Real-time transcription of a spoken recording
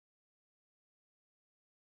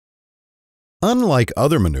Unlike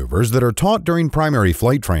other maneuvers that are taught during primary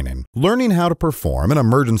flight training, learning how to perform an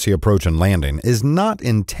emergency approach and landing is not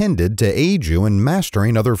intended to aid you in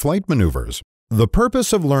mastering other flight maneuvers. The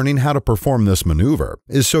purpose of learning how to perform this maneuver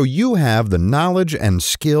is so you have the knowledge and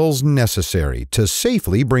skills necessary to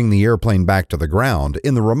safely bring the airplane back to the ground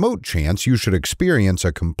in the remote chance you should experience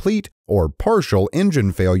a complete or partial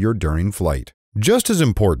engine failure during flight. Just as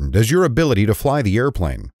important as your ability to fly the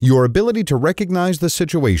airplane, your ability to recognize the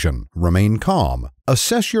situation, remain calm,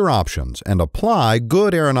 assess your options, and apply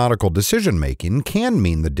good aeronautical decision-making can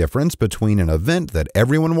mean the difference between an event that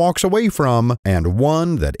everyone walks away from and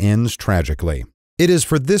one that ends tragically. It is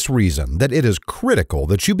for this reason that it is critical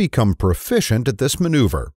that you become proficient at this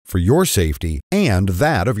maneuver for your safety and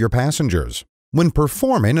that of your passengers. When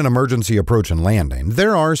performing an emergency approach and landing,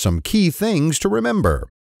 there are some key things to remember.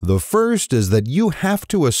 The first is that you have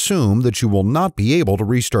to assume that you will not be able to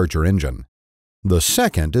restart your engine. The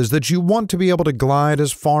second is that you want to be able to glide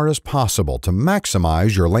as far as possible to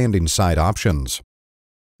maximize your landing site options.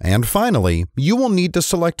 And finally, you will need to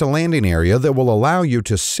select a landing area that will allow you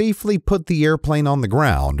to safely put the airplane on the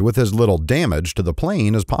ground with as little damage to the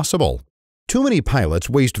plane as possible. Too many pilots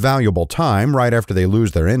waste valuable time right after they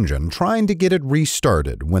lose their engine trying to get it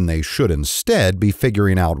restarted when they should instead be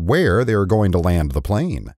figuring out where they are going to land the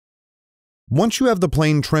plane. Once you have the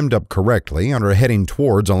plane trimmed up correctly and are heading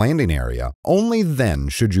towards a landing area, only then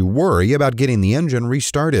should you worry about getting the engine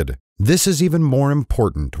restarted. This is even more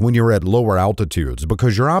important when you're at lower altitudes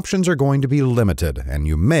because your options are going to be limited and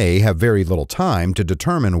you may have very little time to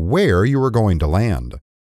determine where you are going to land.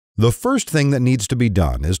 The first thing that needs to be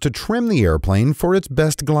done is to trim the airplane for its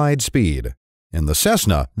best glide speed. In the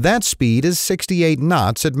Cessna, that speed is 68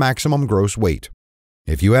 knots at maximum gross weight.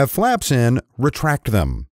 If you have flaps in, retract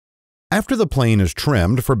them. After the plane is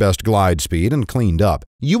trimmed for best glide speed and cleaned up,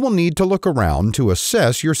 you will need to look around to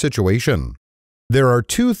assess your situation. There are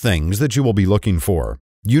two things that you will be looking for.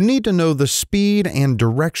 You need to know the speed and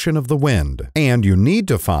direction of the wind, and you need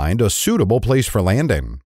to find a suitable place for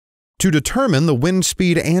landing. To determine the wind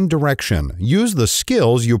speed and direction, use the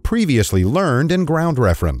skills you previously learned in ground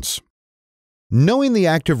reference. Knowing the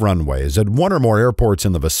active runways at one or more airports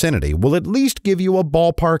in the vicinity will at least give you a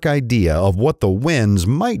ballpark idea of what the winds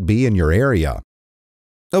might be in your area.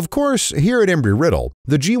 Of course, here at Embry-Riddle,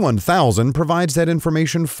 the G1000 provides that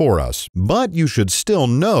information for us, but you should still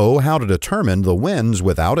know how to determine the winds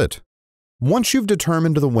without it. Once you've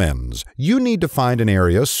determined the winds, you need to find an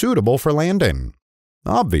area suitable for landing.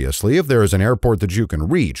 Obviously, if there is an airport that you can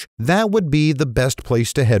reach, that would be the best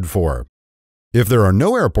place to head for. If there are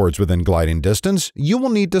no airports within gliding distance, you will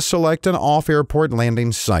need to select an off-airport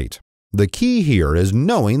landing site. The key here is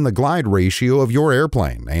knowing the glide ratio of your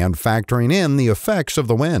airplane and factoring in the effects of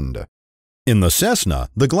the wind. In the Cessna,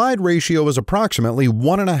 the glide ratio is approximately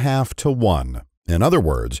 1.5 to 1. In other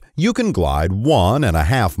words, you can glide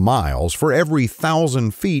 1.5 miles for every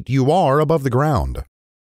 1,000 feet you are above the ground.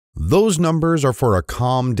 Those numbers are for a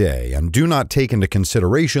calm day and do not take into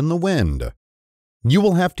consideration the wind. You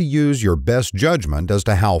will have to use your best judgment as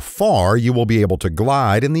to how far you will be able to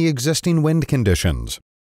glide in the existing wind conditions.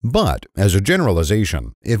 But, as a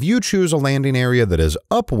generalization, if you choose a landing area that is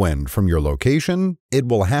upwind from your location, it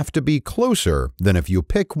will have to be closer than if you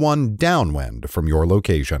pick one downwind from your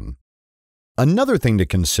location. Another thing to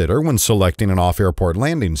consider when selecting an off-airport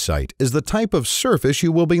landing site is the type of surface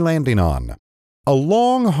you will be landing on. A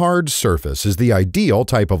long, hard surface is the ideal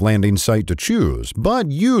type of landing site to choose, but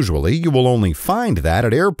usually you will only find that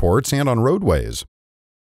at airports and on roadways.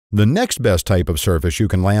 The next best type of surface you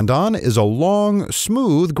can land on is a long,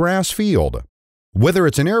 smooth grass field. Whether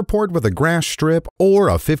it's an airport with a grass strip or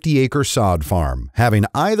a 50-acre sod farm, having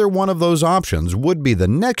either one of those options would be the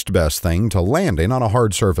next best thing to landing on a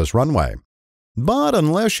hard surface runway. But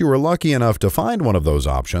unless you are lucky enough to find one of those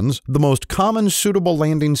options, the most common suitable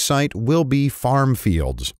landing site will be farm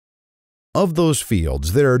fields. Of those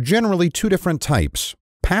fields, there are generally two different types: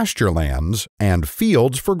 pasture lands and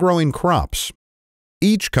fields for growing crops.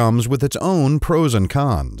 Each comes with its own pros and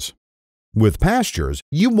cons. With pastures,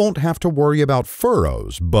 you won't have to worry about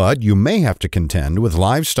furrows, but you may have to contend with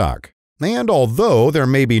livestock. And although there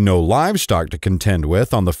may be no livestock to contend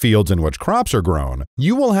with on the fields in which crops are grown,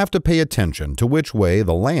 you will have to pay attention to which way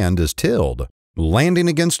the land is tilled. Landing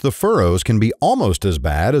against the furrows can be almost as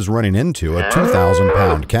bad as running into a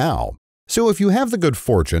 2,000-pound cow. So if you have the good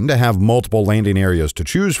fortune to have multiple landing areas to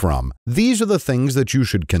choose from, these are the things that you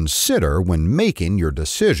should consider when making your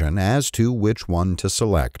decision as to which one to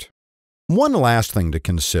select. One last thing to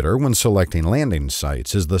consider when selecting landing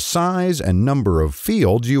sites is the size and number of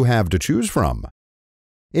fields you have to choose from.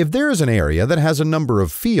 If there is an area that has a number of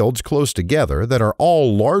fields close together that are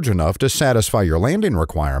all large enough to satisfy your landing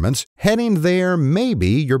requirements, heading there may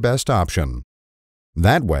be your best option.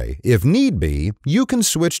 That way, if need be, you can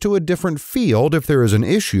switch to a different field if there is an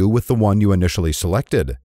issue with the one you initially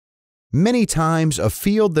selected. Many times, a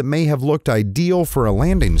field that may have looked ideal for a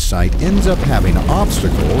landing site ends up having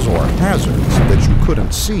obstacles or hazards that you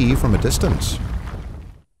couldn't see from a distance.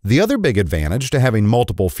 The other big advantage to having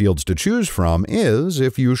multiple fields to choose from is,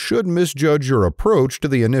 if you should misjudge your approach to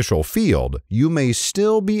the initial field, you may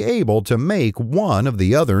still be able to make one of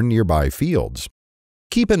the other nearby fields.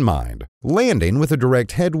 Keep in mind, landing with a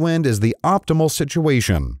direct headwind is the optimal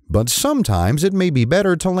situation, but sometimes it may be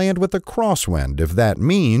better to land with a crosswind if that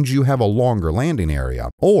means you have a longer landing area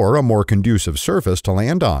or a more conducive surface to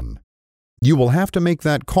land on. You will have to make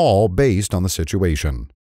that call based on the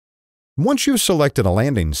situation. Once you've selected a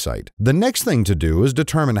landing site, the next thing to do is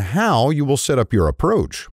determine how you will set up your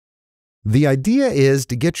approach. The idea is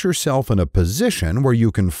to get yourself in a position where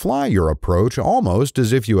you can fly your approach almost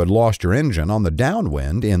as if you had lost your engine on the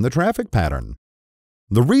downwind in the traffic pattern.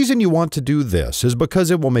 The reason you want to do this is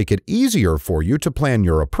because it will make it easier for you to plan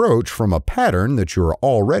your approach from a pattern that you're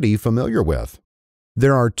already familiar with.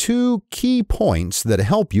 There are two key points that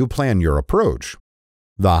help you plan your approach.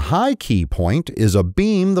 The high key point is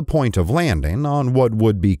abeam the point of landing on what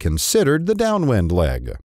would be considered the downwind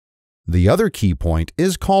leg. The other key point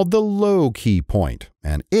is called the low key point,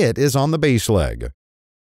 and it is on the base leg.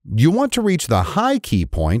 You want to reach the high key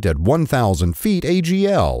point at 1,000 feet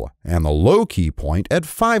AGL and the low key point at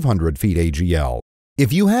 500 feet AGL.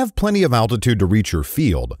 If you have plenty of altitude to reach your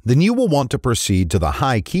field, then you will want to proceed to the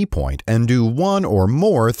high key point and do one or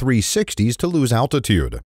more 360s to lose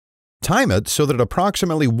altitude. Time it so that at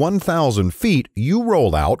approximately 1,000 feet you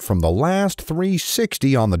roll out from the last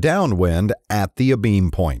 360 on the downwind at the abeam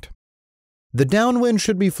point. The downwind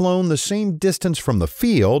should be flown the same distance from the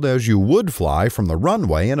field as you would fly from the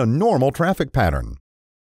runway in a normal traffic pattern.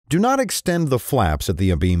 Do not extend the flaps at the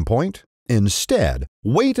abeam point. Instead,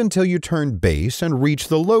 wait until you turn base and reach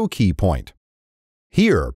the low key point.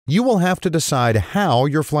 Here, you will have to decide how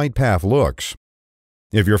your flight path looks.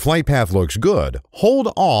 If your flight path looks good,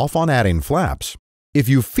 hold off on adding flaps. If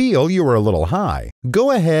you feel you are a little high,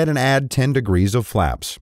 go ahead and add 10 degrees of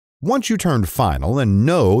flaps. Once you turn final and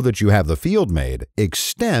know that you have the field made,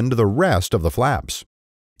 extend the rest of the flaps.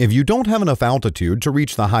 If you don't have enough altitude to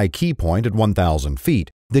reach the high key point at 1,000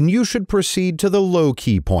 feet, then you should proceed to the low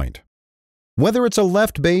key point. Whether it's a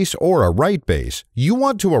left base or a right base, you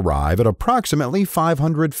want to arrive at approximately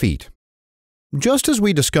 500 feet. Just as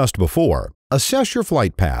we discussed before, assess your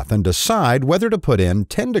flight path and decide whether to put in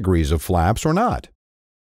 10 degrees of flaps or not.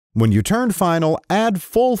 When you turn final, add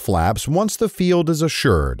full flaps once the field is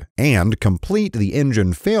assured, and complete the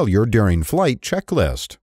engine failure during flight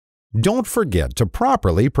checklist. Don't forget to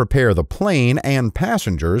properly prepare the plane and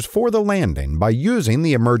passengers for the landing by using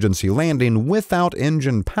the emergency landing without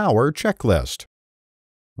engine power checklist.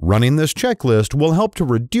 Running this checklist will help to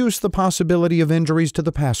reduce the possibility of injuries to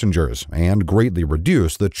the passengers and greatly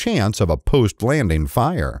reduce the chance of a post-landing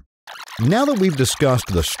fire. Now that we've discussed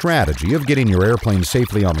the strategy of getting your airplane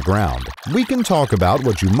safely on the ground, we can talk about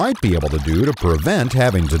what you might be able to do to prevent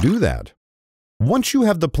having to do that. Once you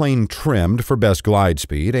have the plane trimmed for best glide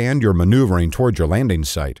speed and you're maneuvering towards your landing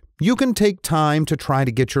site, you can take time to try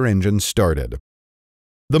to get your engine started.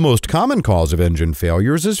 The most common cause of engine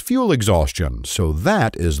failures is fuel exhaustion, so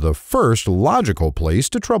that is the first logical place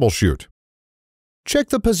to troubleshoot. Check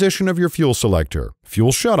the position of your fuel selector,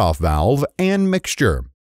 fuel shutoff valve, and mixture.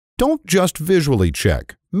 Don't just visually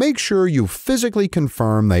check. Make sure you physically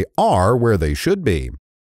confirm they are where they should be.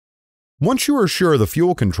 Once you are sure the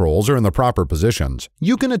fuel controls are in the proper positions,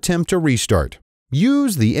 you can attempt to restart.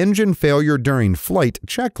 Use the engine failure during flight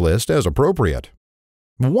checklist as appropriate.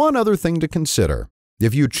 One other thing to consider.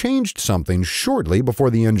 If you changed something shortly before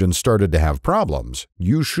the engine started to have problems,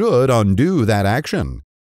 you should undo that action.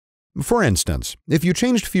 For instance, if you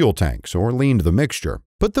changed fuel tanks or leaned the mixture,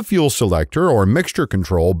 put the fuel selector or mixture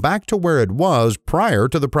control back to where it was prior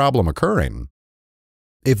to the problem occurring.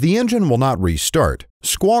 If the engine will not restart,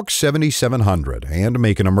 squawk 7700 and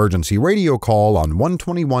make an emergency radio call on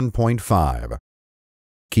 121.5.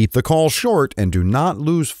 Keep the call short and do not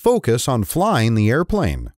lose focus on flying the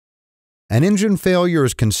airplane. An engine failure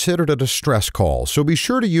is considered a distress call, so be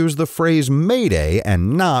sure to use the phrase Mayday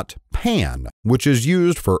and not PAN, which is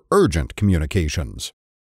used for urgent communications.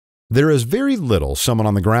 There is very little someone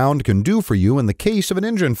on the ground can do for you in the case of an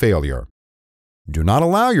engine failure. Do not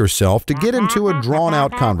allow yourself to get into a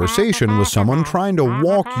drawn-out conversation with someone trying to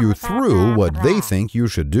walk you through what they think you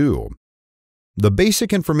should do. The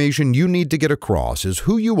basic information you need to get across is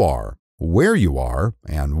who you are, where you are,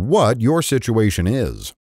 and what your situation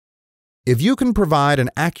is. If you can provide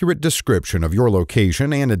an accurate description of your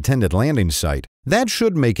location and intended landing site, that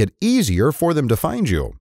should make it easier for them to find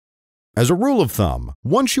you. As a rule of thumb,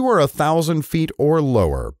 once you are 1,000 feet or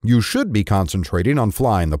lower, you should be concentrating on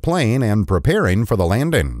flying the plane and preparing for the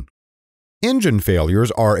landing. Engine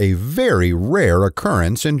failures are a very rare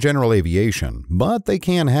occurrence in general aviation, but they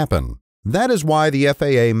can happen. That is why the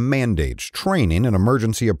FAA mandates training in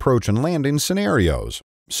emergency approach and landing scenarios.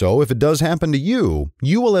 So if it does happen to you,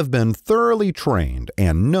 you will have been thoroughly trained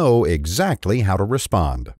and know exactly how to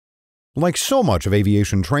respond. Like so much of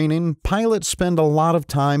aviation training, pilots spend a lot of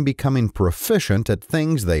time becoming proficient at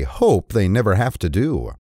things they hope they never have to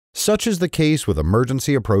do. Such is the case with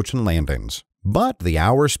emergency approach and landings. But the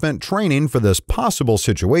hours spent training for this possible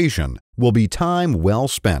situation will be time well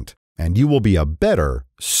spent, and you will be a better,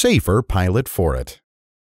 safer pilot for it.